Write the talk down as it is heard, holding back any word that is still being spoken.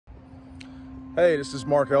Hey, this is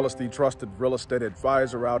Mark Ellis, the trusted real estate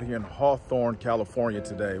advisor out here in Hawthorne, California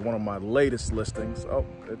today. One of my latest listings. Oh,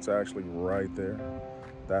 it's actually right there.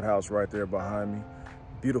 That house right there behind me.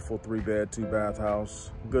 Beautiful 3-bed, 2-bath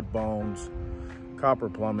house. Good bones. Copper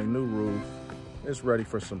plumbing, new roof. It's ready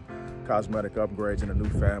for some cosmetic upgrades in a new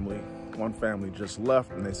family. One family just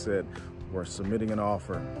left and they said, we're submitting an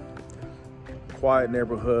offer. Quiet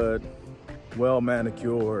neighborhood, well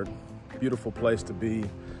manicured, beautiful place to be.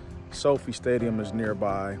 Sophie Stadium is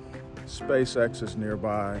nearby, SpaceX is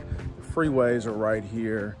nearby, the freeways are right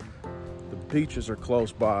here, the beaches are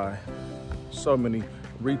close by, so many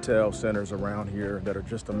retail centers around here that are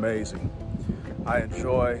just amazing. I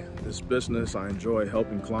enjoy this business, I enjoy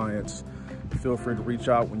helping clients. Feel free to reach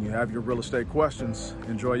out when you have your real estate questions.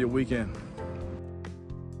 Enjoy your weekend.